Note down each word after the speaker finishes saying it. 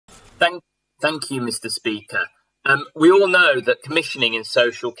Thank you, Mr. Speaker. We all know that commissioning in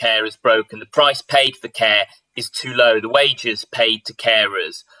social care is broken. The price paid for care is too low. The wages paid to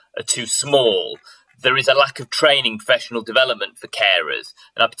carers are too small. There is a lack of training, professional development for carers.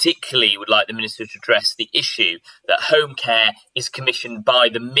 And I particularly would like the Minister to address the issue that home care is commissioned by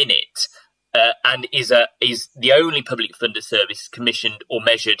the minute and is the only public funded service commissioned or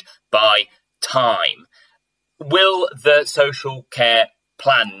measured by time. Will the social care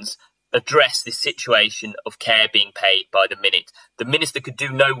plans address this situation of care being paid by the minute? The Minister could do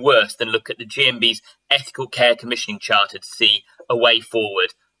no worse than look at the GMB's Ethical Care Commissioning Charter to see a way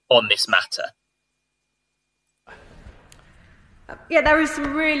forward on this matter. Yeah, there is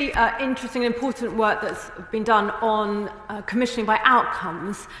some really interesting and important work that's been done on commissioning by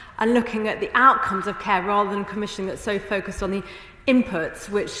outcomes and looking at the outcomes of care rather than commissioning that's so focused on the inputs,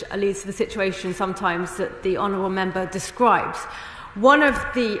 which leads to the situation sometimes that the Honourable Member describes. One of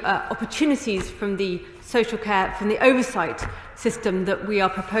the opportunities from the social care, from the oversight system that we are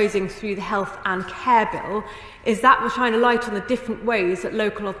proposing through the Health and Care Bill is that we're shining a light on the different ways that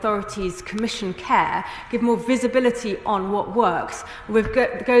local authorities commission care, give more visibility on what works. We've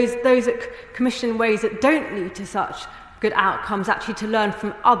got those that commission ways that don't lead to such good outcomes, actually to learn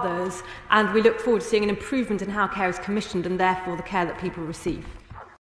from others, and we look forward to seeing an improvement in how care is commissioned and therefore the care that people receive.